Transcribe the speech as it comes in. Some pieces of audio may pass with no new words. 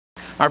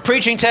Our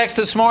preaching text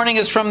this morning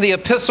is from the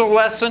epistle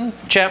lesson,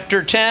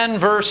 chapter 10,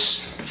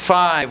 verse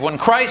 5. When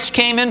Christ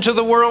came into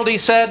the world, he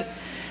said,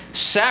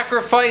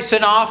 "Sacrifice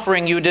and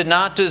offering you did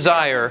not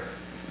desire,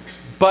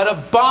 but a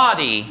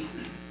body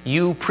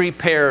you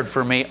prepared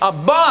for me." A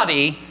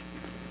body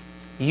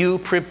you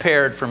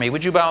prepared for me.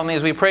 Would you bow with me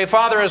as we pray?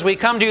 Father, as we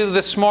come to you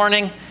this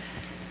morning,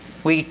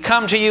 we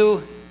come to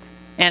you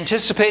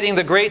anticipating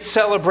the great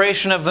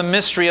celebration of the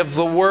mystery of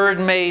the Word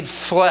made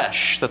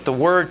flesh, that the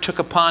Word took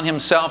upon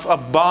Himself a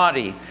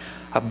body,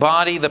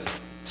 the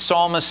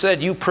psalmist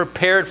said, you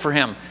prepared for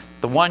Him,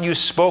 the one you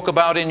spoke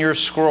about in your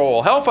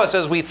scroll. Help us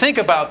as we think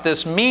about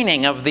this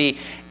meaning of the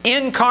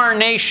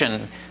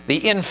incarnation, the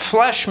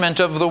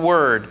enfleshment of the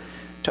Word,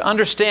 to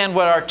understand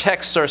what our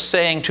texts are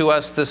saying to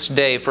us this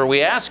day, for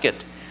we ask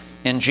it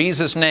in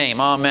Jesus'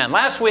 name. Amen.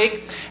 Last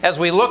week, as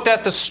we looked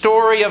at the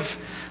story of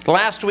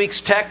last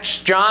week's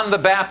text, John the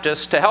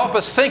Baptist, to help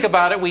us think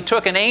about it, we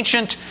took an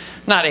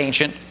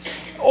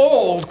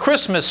old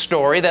Christmas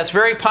story that's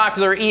very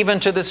popular even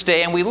to this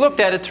day, and we looked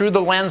at it through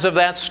the lens of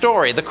that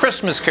story, the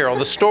Christmas Carol,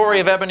 the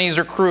story of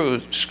Ebenezer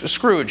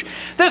Scrooge.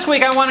 This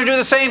week I want to do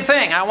the same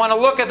thing. I want to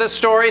look at this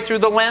story through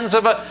the lens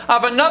of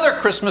another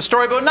Christmas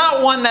story, but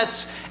not one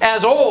that's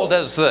as old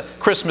as the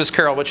Christmas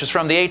Carol, which is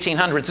from the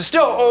 1800s. It's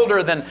still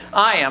older than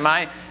I am.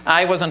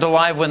 I wasn't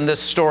alive when this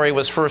story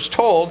was first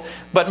told,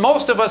 but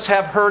most of us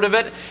have heard of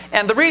it.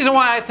 And the reason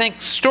why I think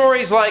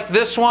stories like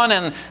this one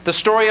and the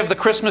story of the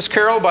Christmas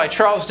Carol by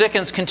Charles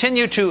Dickens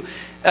continue to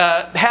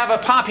have a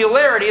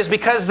popularity is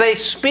because they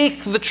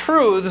speak the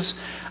truths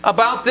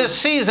about this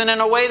season in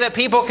a way that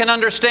people can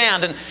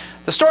understand. And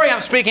the story I'm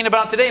speaking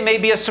about today may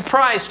be a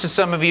surprise to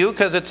some of you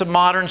because it's a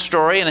modern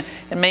story and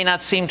it may not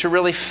seem to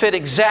really fit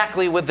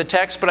exactly with the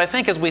text, but I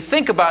think as we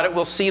think about it,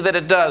 we'll see that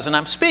it does. And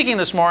I'm speaking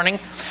this morning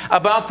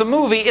about the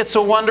movie It's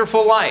a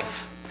Wonderful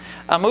Life,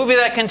 a movie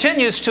that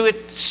continues to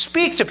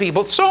speak to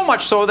people, so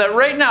much so that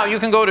right now you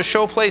can go to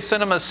Showplace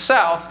Cinemas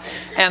South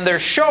and they're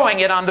showing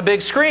it on the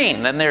big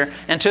screen, and they're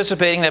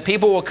anticipating that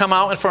people will come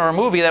out for a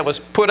movie that was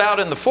put out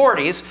in the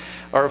 40s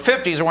or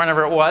 50s or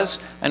whenever it was.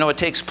 I know it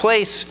takes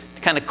place,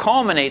 kind of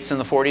culminates in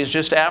the 40s,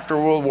 just after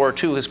World War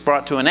II is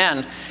brought to an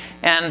end.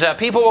 And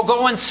people will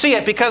go and see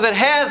it because it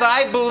has,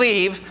 I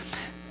believe,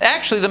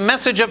 actually the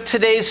message of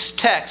today's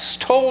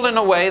text told in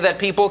a way that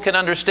people can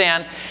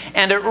understand,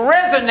 and it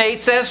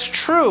resonates as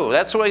true.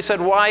 That's why he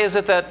said, why is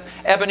it that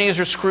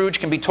Ebenezer Scrooge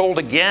can be told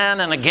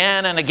again and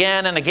again and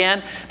again and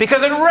again?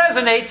 Because it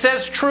resonates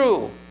as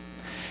true.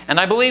 And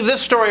I believe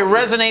this story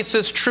resonates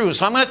as true.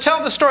 So I'm going to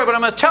tell the story, but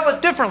I'm going to tell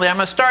it differently. I'm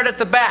going to start at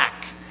the back,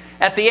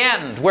 at the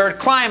end, where it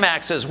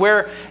climaxes,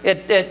 where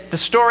the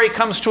story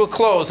comes to a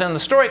close. And the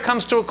story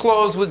comes to a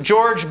close with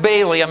George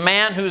Bailey, a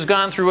man who's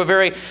gone through a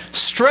very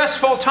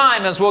stressful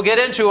time, as we'll get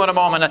into in a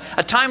moment,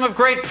 a time of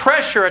great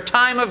pressure, a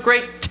time of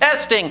great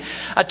testing,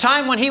 a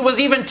time when he was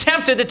even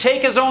tempted to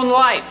take his own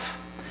life.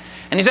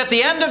 And he's at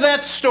the end of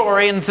that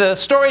story, and the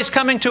story's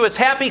coming to its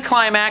happy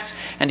climax,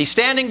 and he's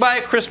standing by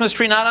a Christmas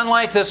tree, not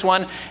unlike this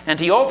one, and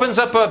he opens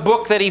up a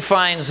book that he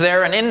finds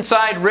there, and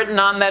inside, written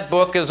on that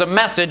book, is a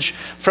message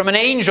from an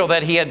angel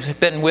that he had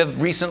been with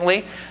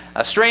recently,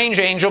 a strange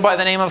angel by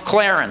the name of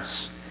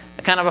Clarence,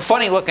 a kind of a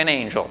funny-looking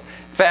angel.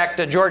 In fact,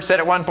 George said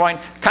at one point,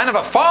 kind of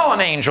a fallen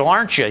angel,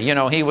 aren't you? You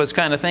know, he was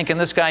kind of thinking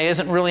this guy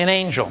isn't really an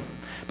angel.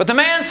 But the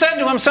man said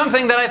to him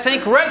something that I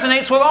think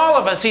resonates with all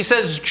of us. He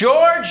says,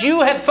 George,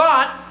 you had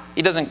thought...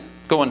 He doesn't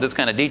go into this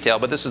kind of detail,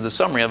 but this is the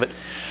summary of it.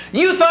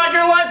 You thought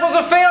your life was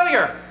a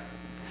failure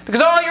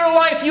because all your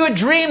life you had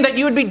dreamed that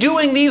you would be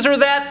doing these or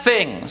that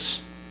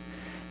things.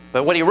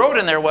 But what he wrote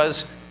in there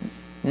was,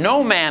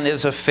 no man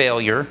is a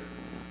failure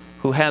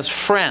who has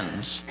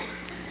friends.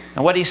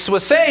 And what he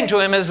was saying to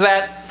him is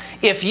that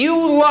if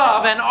you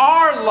love and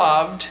are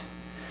loved,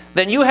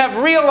 then you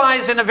have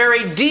realized in a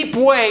very deep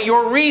way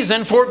your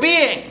reason for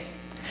being.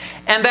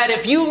 And that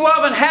if you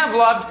love and have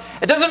loved,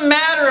 it doesn't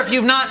matter if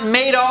you've not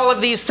made all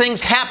of these things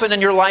happen in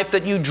your life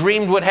that you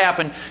dreamed would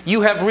happen.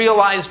 You have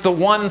realized the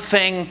one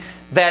thing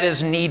that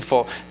is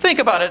needful. Think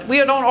about it. We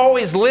don't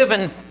always live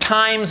in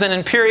times and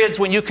in periods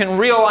when you can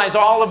realize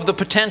all of the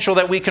potential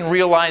that we can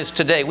realize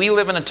today. We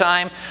live in a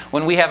time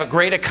when we have a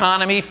great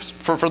economy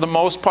for the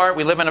most part.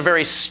 We live in a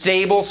very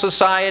stable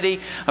society,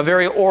 a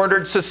very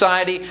ordered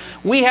society.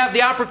 We have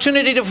the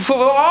opportunity to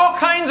fulfill all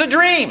kinds of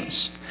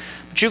dreams.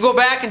 But you go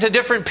back into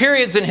different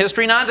periods in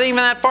history, not even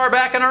that far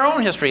back in our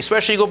own history,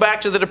 especially you go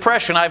back to the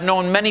Depression. I've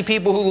known many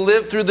people who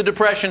lived through the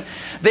Depression.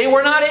 They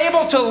were not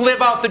able to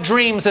live out the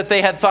dreams that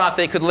they had thought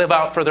they could live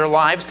out for their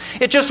lives.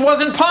 It just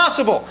wasn't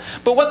possible.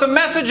 But what the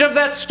message of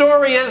that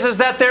story is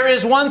that there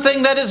is one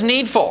thing that is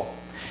needful.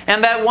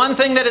 And that one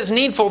thing that is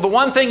needful, the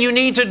one thing you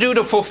need to do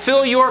to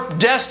fulfill your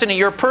destiny,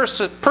 your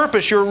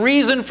purpose, your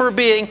reason for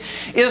being,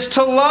 is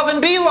to love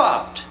and be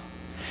loved.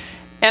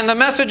 And the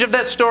message of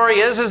that story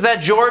is that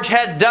George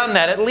had done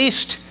that, at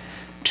least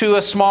to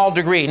a small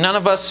degree. None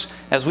of us,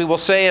 as we will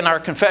say in our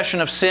confession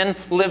of sin,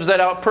 lives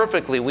that out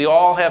perfectly. We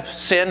all have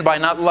sinned by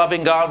not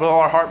loving God with all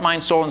our heart,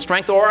 mind, soul, and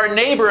strength, or our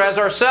neighbor as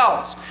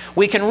ourselves.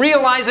 We can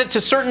realize it to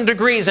certain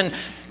degrees. And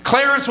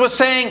Clarence was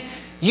saying,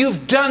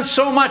 You've done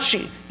so much,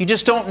 you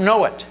just don't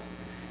know it.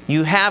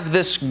 You have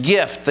this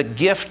gift, the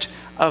gift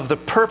of the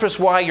purpose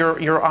why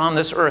you're on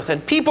this earth.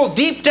 And people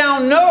deep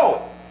down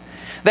know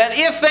that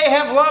if they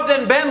have loved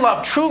and been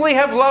loved, truly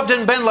have loved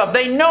and been loved,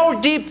 they know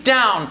deep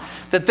down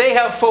that they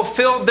have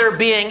fulfilled their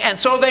being. And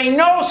so they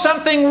know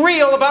something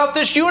real about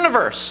this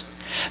universe.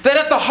 That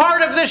at the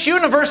heart of this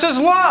universe is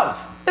love.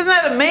 Isn't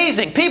that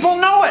amazing? People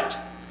know it.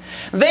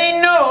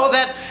 They know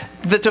that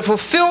to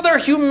fulfill their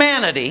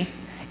humanity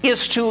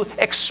is to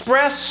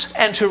express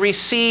and to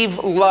receive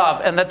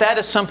love, and that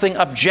is something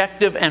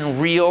objective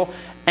and real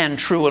and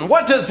true. And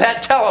what does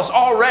that tell us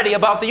already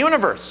about the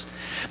universe?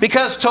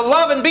 Because to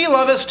love and be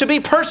loved is to be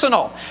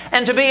personal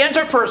and to be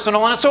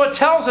interpersonal. And so it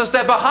tells us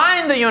that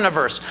behind the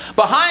universe,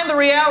 behind the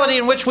reality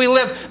in which we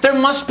live, there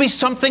must be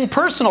something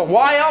personal.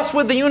 Why else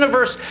would the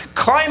universe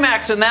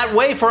climax in that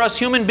way for us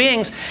human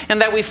beings,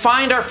 and that we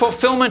find our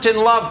fulfillment in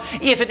love,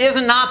 if it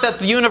isn't not that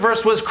the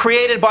universe was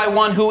created by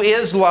one who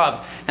is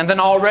love? And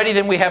then already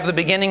we have the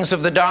beginnings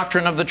of the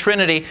doctrine of the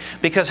Trinity,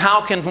 because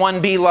how can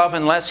one be love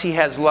unless he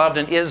has loved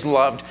and is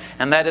loved?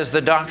 And that is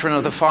the doctrine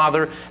of the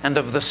Father and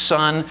of the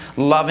Son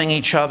loving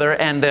each other,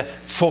 and the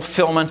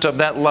fulfillment of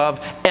that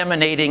love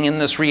emanating in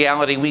this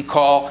reality we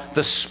call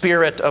the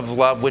Spirit of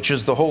love, which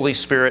is the Holy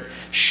Spirit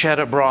shed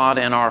abroad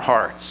in our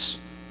hearts.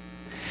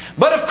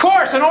 But of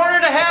course, in order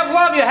to have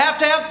love, you have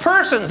to have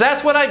persons.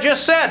 That's what I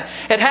just said.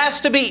 It has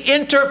to be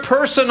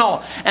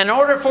interpersonal. In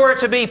order for it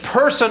to be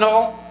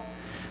personal,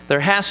 there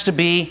has to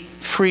be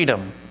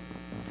freedom.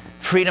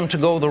 Freedom to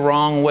go the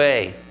wrong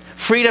way.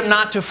 Freedom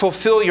not to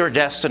fulfill your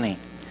destiny.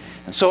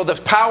 And so the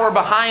power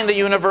behind the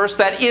universe,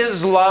 that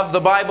is love, the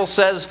Bible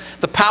says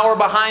the power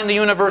behind the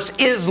universe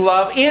is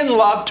love, in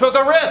love took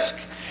a risk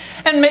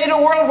and made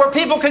a world where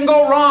people can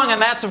go wrong.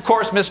 And that's, of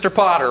course, Mr.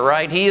 Potter,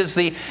 right? He is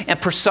the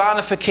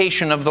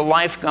personification of the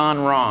life gone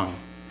wrong.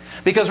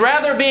 Because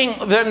rather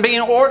than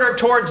being ordered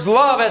towards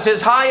love as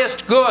his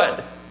highest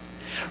good,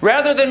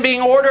 rather than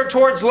being ordered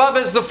towards love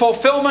as the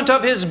fulfillment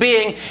of his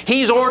being,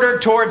 he's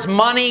ordered towards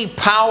money,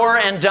 power,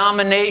 and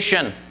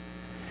domination.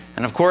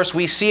 And of course,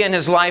 we see in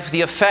his life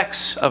the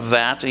effects of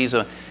that. He's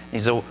a,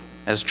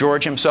 as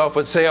George himself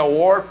would say, a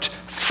warped,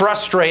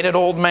 frustrated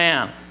old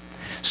man.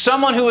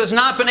 Someone who has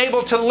not been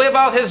able to live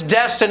out his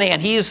destiny,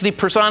 and he is the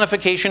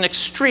personification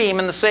extreme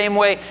in the same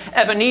way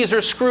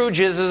Ebenezer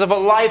Scrooge is of a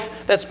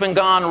life that's been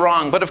gone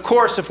wrong. But of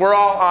course, if we're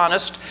all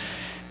honest,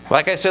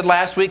 like I said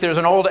last week, there's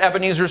an old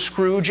Ebenezer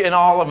Scrooge in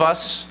all of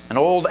us, an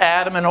old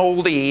Adam and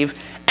old Eve,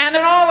 and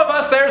in all of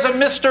us there's a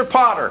Mr.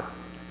 Potter.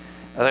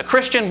 The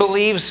Christian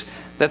believes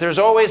that there's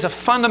always a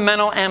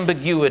fundamental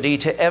ambiguity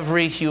to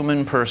every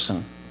human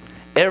person.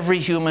 Every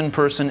human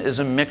person is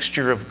a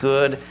mixture of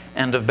good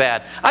and of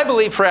bad. I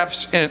believe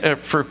perhaps,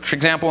 for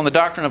example, in the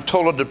doctrine of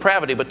total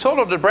depravity, but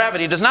total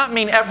depravity does not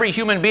mean every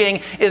human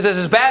being is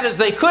as bad as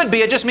they could be.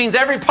 It just means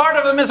every part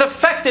of them is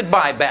affected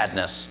by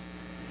badness.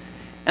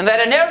 And that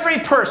in every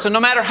person,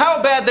 no matter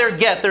how bad they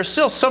get, there's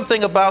still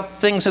something about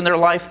things in their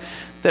life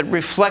that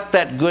reflect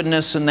that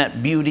goodness and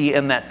that beauty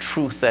and that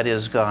truth that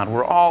is God.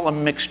 We're all a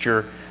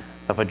mixture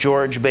of a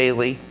George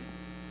Bailey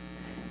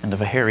and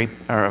of a Henry.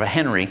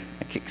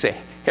 I can't say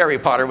Harry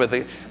Potter with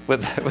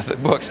the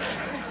books.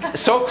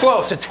 So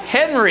close. It's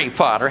Henry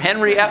Potter,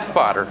 Henry F.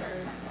 Potter.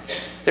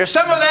 There's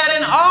some of that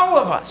in all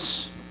of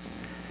us.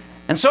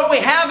 And so we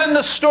have in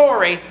the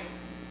story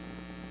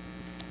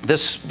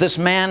this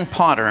man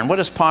Potter. And what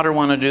does Potter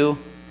want to do?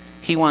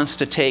 He wants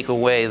to take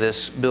away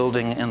this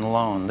building and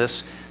loan.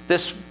 This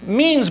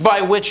means by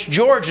which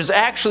George has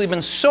actually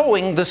been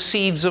sowing the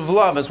seeds of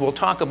love, as we'll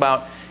talk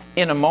about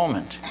in a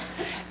moment.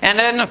 And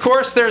then, of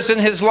course, there's in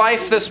his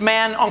life this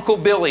man, Uncle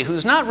Billy,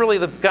 who's not really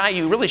the guy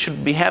you really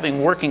should be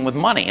having working with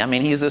money. I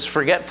mean, he's this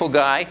forgetful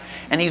guy,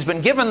 and he's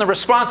been given the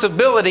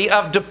responsibility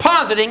of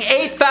depositing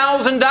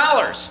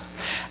 $8,000.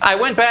 I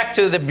went back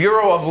to the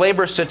Bureau of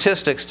Labor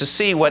Statistics to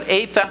see what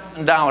 $8,000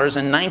 in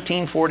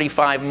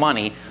 1945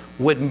 money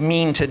would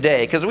mean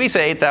today. Because we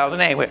say 8,000,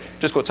 hey, wait,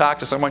 just go talk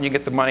to someone, you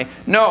get the money.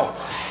 No.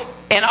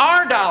 In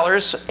our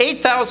dollars,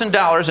 $8,000 in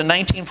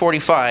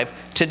 1945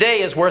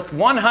 today is worth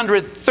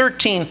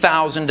 $113,000,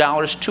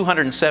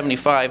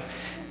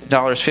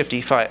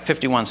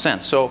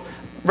 $275.51. So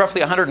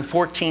roughly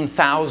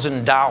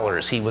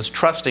 $114,000 he was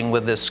trusting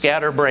with this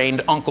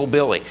scatterbrained Uncle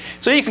Billy.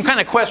 So you can kind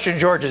of question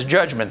George's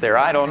judgment there.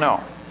 I don't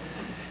know.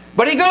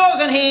 But he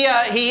goes and he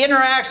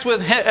interacts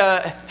with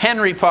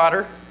Henry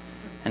Potter,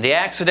 and he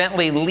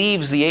accidentally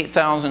leaves the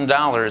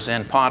 $8,000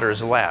 in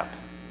Potter's lap.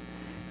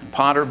 And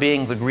Potter,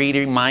 being the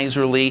greedy,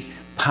 miserly,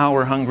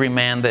 power-hungry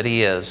man that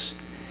he is,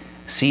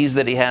 sees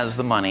that he has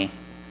the money,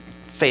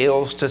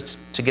 fails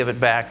to give it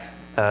back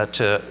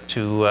to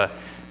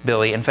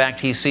Billy. In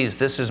fact, he sees,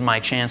 this is my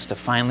chance to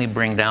finally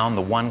bring down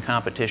the one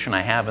competition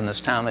I have in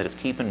this town that is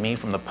keeping me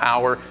from the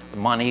power, the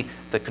money,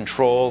 the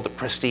control, the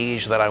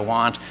prestige that I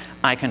want.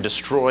 I can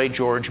destroy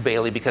George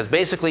Bailey, because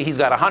basically he's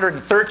got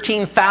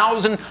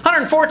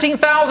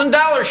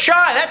 $114,000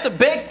 shy. That's a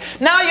big...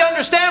 Now you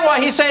understand why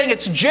he's saying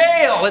it's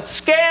jail, it's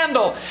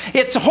scandal,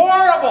 it's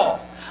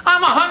horrible.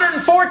 I'm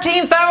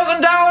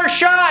 $114,000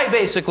 shy,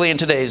 basically, in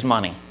today's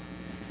money.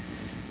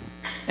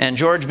 And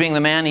George, being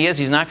the man he is,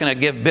 he's not going to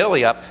give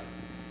Billy up.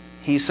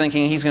 He's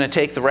thinking he's going to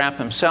take the rap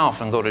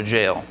himself and go to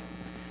jail.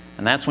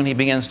 And that's when he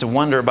begins to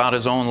wonder about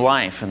his own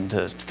life and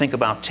to think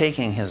about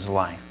taking his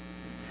life.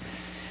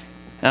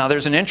 Now,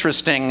 there's an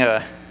interesting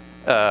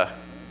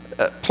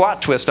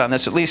plot twist on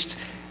this, at least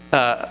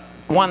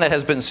one that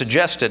has been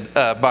suggested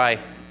by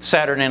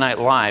Saturday Night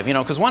Live. You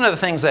know, because one of the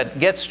things that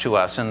gets to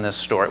us in this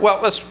story, well,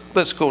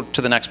 let's go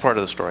to the next part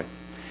of the story.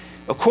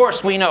 Of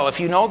course, we know, if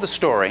you know the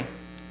story,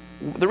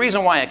 the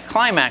reason why it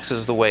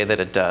climaxes the way that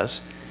it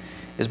does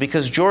is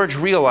because George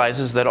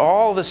realizes that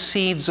all the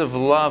seeds of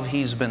love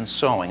he's been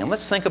sowing, and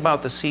let's think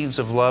about the seeds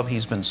of love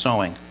he's been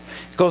sowing.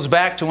 It goes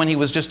back to when he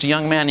was just a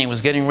young man. He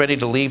was getting ready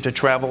to leave to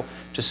travel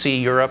to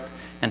see Europe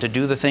and to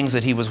do the things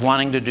that he was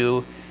wanting to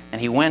do. And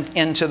he went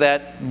into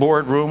that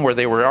boardroom where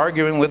they were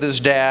arguing with his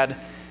dad,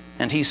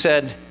 and he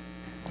said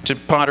to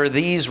Potter,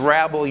 these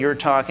rabble you're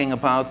talking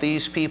about,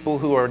 these people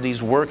who are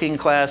these working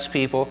class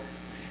people,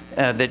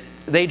 that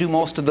they do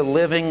most of the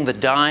living, the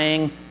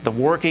dying, the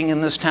working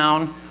in this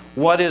town.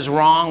 What is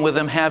wrong with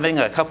them having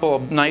a couple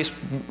of nice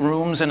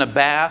rooms and a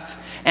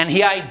bath? And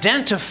he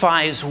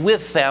identifies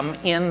with them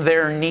in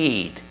their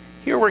need.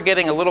 Here we're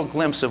getting a little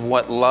glimpse of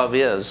what love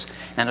is,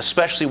 and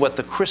especially what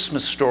the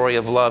Christmas story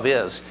of love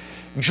is.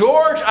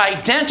 George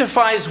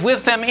identifies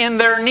with them in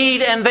their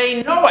need, and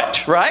they know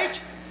it, right?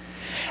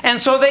 And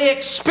so they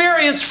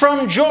experience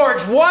from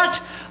George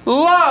what?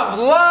 Love.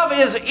 Love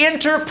is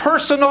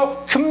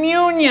interpersonal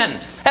communion.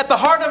 At the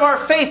heart of our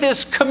faith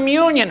is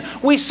communion.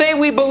 We say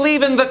we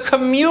believe in the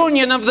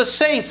communion of the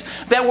saints,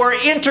 that we're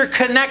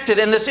interconnected,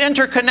 and this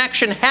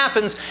interconnection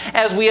happens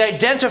as we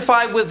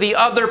identify with the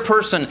other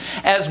person,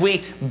 as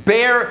we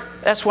bear.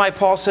 That's why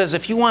Paul says,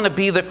 if you want to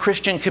be the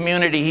Christian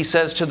community, he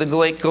says to the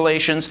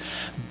Galatians,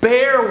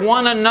 bear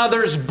one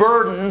another's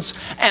burdens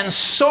and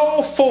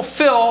so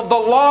fulfill the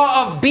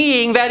law of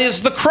being that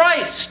is the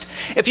Christ.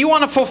 If you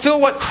want to fulfill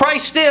what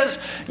Christ is,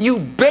 you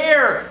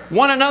bear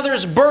one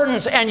another's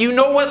burdens, and you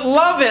know what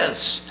love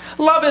is.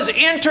 Love is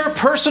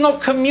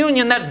interpersonal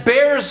communion that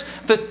bears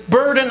the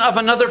burden of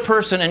another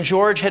person. And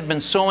George had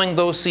been sowing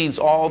those seeds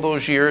all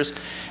those years.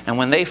 And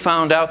when they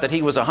found out that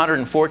he was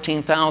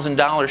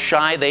 $114,000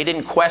 shy, they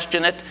didn't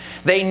question it.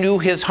 They knew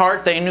his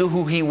heart, they knew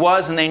who he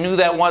was, and they knew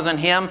that wasn't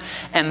him.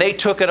 And they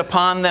took it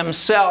upon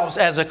themselves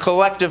as a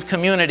collective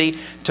community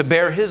to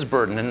bear his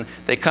burden. And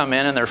they come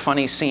in, and there are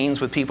funny scenes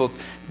with people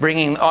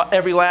bringing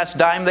every last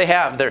dime they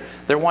have.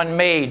 They're one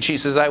maid. She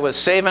says, I was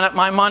saving up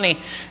my money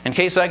in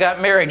case I got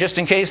married, just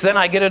in case then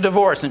I get a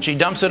divorce. And she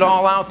dumps it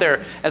all out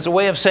there as a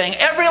way of saying,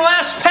 every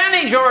last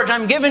penny, George,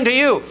 I'm giving to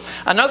you.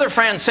 Another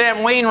friend,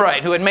 Sam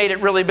Wainwright, who had made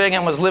it really big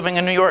and was living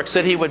in New York,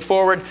 said he would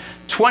forward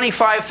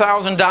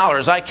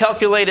 $25,000. I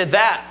calculated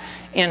that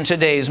in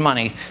today's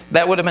money.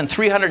 That would have been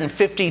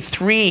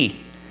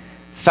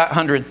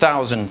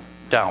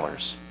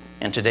 $353,000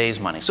 in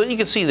today's money. So you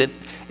can see that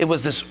it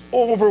was this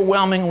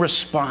overwhelming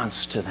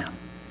response to them.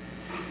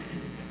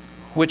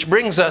 Which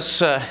brings us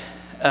to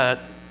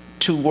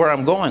where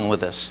I'm going with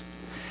this.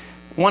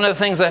 One of the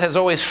things that has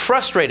always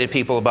frustrated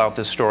people about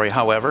this story,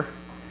 however,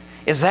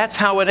 is that's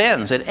how it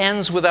ends. It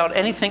ends without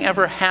anything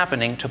ever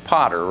happening to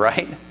Potter,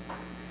 right?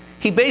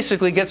 He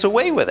basically gets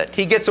away with it.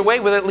 He gets away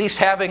with at least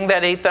having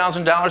that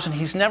 $8,000, and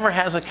he never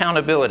has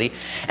accountability.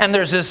 And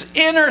there's this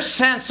inner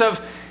sense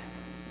of,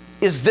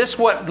 is this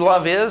what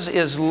love is?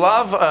 Is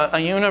love a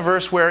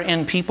universe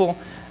wherein people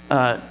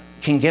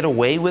can get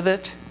away with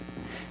it?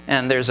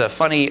 And there's a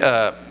funny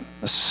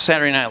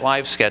Saturday Night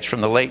Live sketch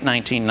from the late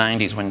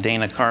 1990s when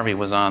Dana Carvey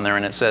was on there,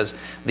 and it says,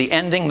 the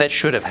ending that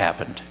should have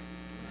happened.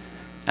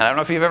 And I don't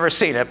know if you've ever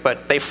seen it,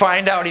 but they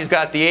find out he's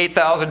got the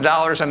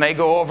 $8,000, and they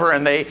go over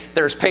and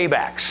there's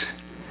paybacks.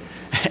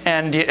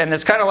 And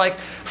it's kind of like,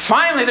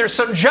 finally there's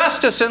some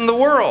justice in the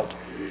world.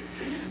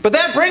 But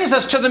that brings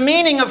us to the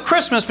meaning of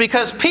Christmas,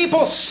 because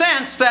people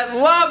sense that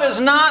love is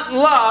not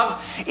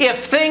love if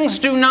things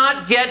do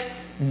not get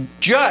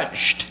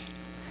judged.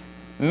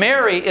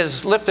 Mary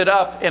is lifted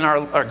up in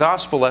our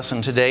gospel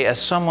lesson today as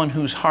someone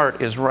whose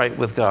heart is right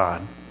with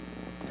God.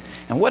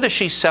 And what does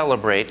she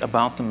celebrate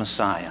about the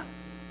Messiah?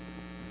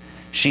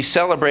 She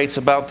celebrates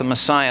about the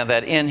Messiah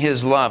that in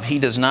His love He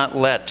does not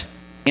let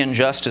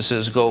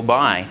injustices go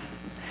by.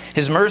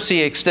 His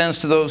mercy extends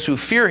to those who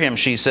fear Him,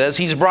 she says.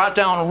 He's brought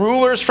down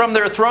rulers from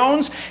their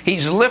thrones.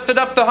 He's lifted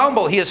up the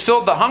humble. He has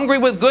filled the hungry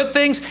with good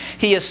things.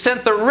 He has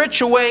sent the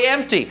rich away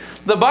empty.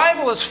 The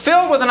Bible is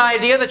filled with an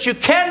idea that you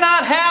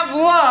cannot have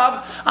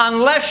love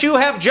unless you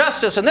have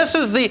justice. And this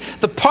is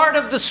the part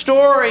of the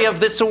story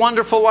of It's a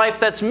Wonderful Life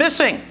that's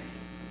missing.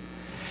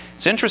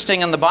 It's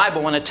interesting in the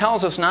Bible when it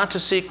tells us not to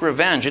seek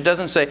revenge. It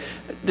doesn't say,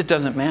 it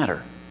doesn't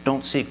matter.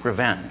 Don't seek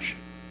revenge.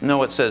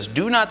 No, it says,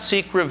 do not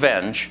seek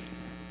revenge.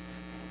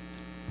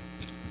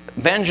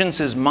 Vengeance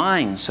is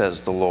mine,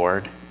 says the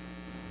Lord.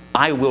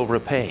 I will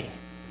repay.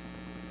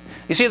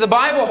 You see, the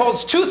Bible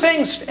holds two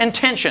things in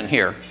tension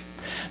here.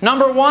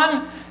 Number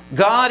one,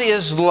 God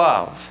is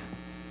love.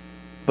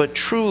 But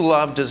true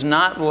love does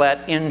not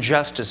let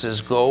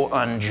injustices go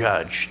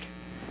unjudged.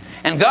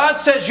 And God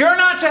says, you're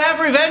not to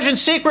have revenge and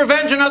seek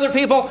revenge on other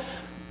people,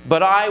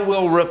 but I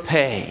will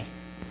repay.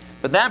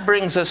 But that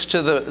brings us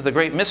to the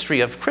great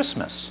mystery of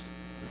Christmas.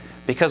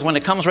 Because when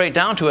it comes right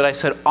down to it, I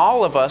said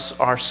all of us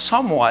are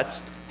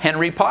somewhat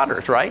Henry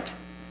Potters, right?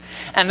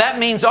 And that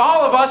means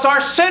all of us are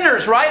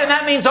sinners, right? And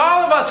that means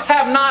all of us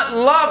have not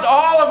loved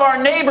all of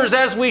our neighbors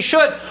as we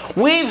should.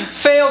 We've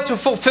failed to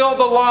fulfill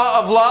the law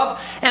of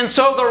love. And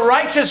so the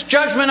righteous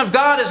judgment of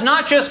God is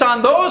not just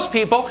on those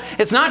people.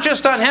 It's not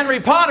just on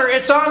Henry Potter.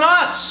 It's on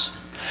us.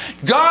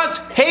 God's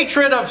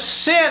hatred of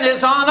sin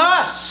is on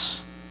us.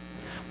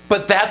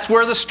 But that's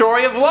where the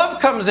story of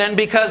love comes in,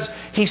 because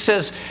he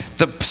says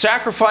the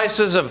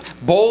sacrifices of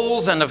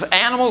bulls and of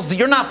animals,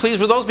 you're not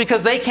pleased with those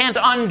because they can't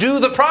undo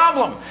the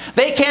problem.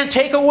 They can't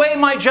take away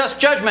my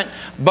just judgment.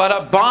 But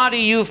a body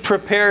you've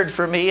prepared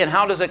for me. And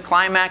how does it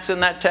climax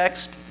in that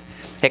text?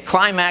 It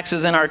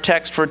climaxes in our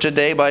text for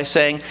today by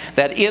saying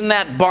that in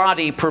that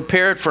body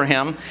prepared for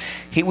him,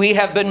 we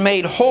have been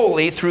made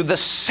holy through the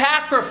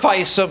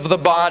sacrifice of the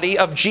body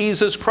of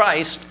Jesus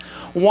Christ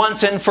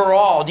once and for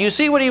all. Do you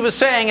see what he was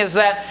saying? Is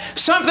that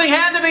something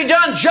had to be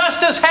done,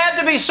 justice had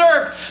to be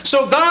served.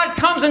 So God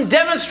comes and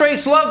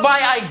demonstrates love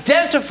by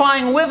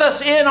identifying with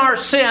us in our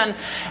sin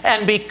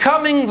and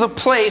becoming the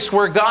place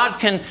where God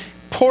can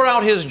pour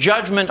out his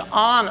judgment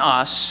on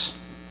us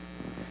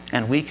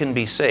and we can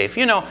be safe.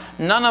 You know,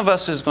 none of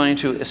us is going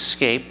to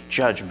escape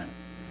judgment.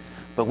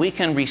 But we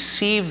can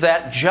receive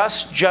that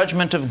just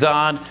judgment of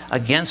God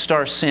against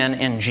our sin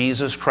in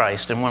Jesus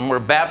Christ. And when we're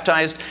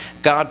baptized,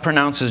 God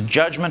pronounces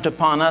judgment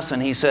upon us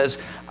and he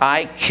says,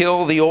 I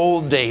kill the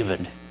old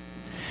David.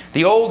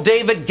 The old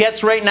David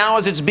gets right now,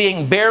 as it's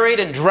being buried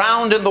and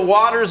drowned in the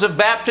waters of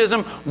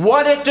baptism,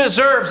 what it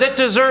deserves. It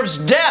deserves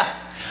death.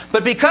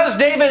 But because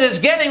David is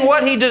getting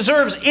what he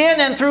deserves in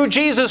and through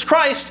Jesus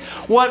Christ,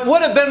 what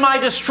would have been my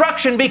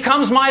destruction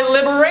becomes my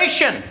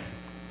liberation.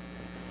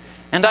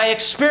 And I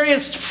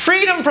experienced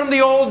freedom from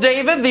the old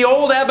David, the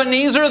old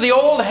Ebenezer, the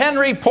old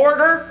Henry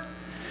Porter,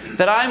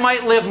 that I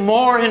might live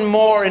more and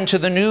more into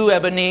the new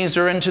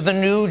Ebenezer, into the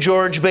new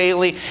George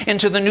Bailey,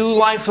 into the new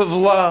life of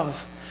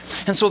love.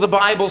 And so the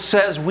Bible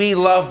says we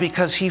love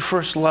because he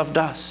first loved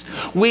us.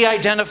 We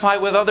identify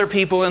with other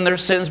people in their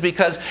sins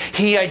because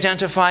he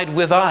identified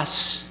with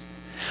us.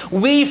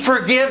 We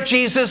forgive,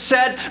 Jesus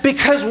said,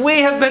 because we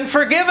have been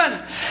forgiven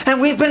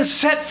and we've been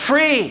set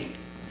free.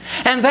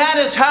 And that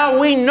is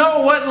how we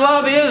know what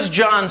love is,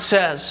 John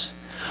says.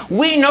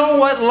 We know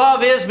what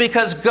love is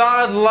because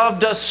God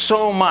loved us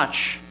so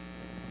much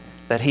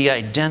that he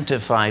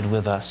identified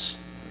with us.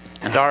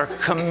 And our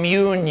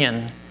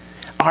communion,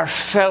 our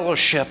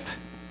fellowship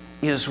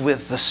is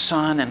with the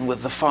Son and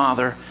with the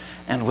Father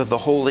and with the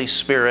Holy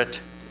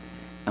Spirit.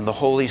 And the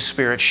Holy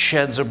Spirit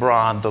sheds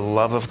abroad the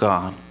love of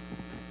God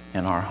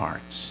in our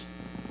hearts.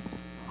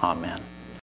 Amen.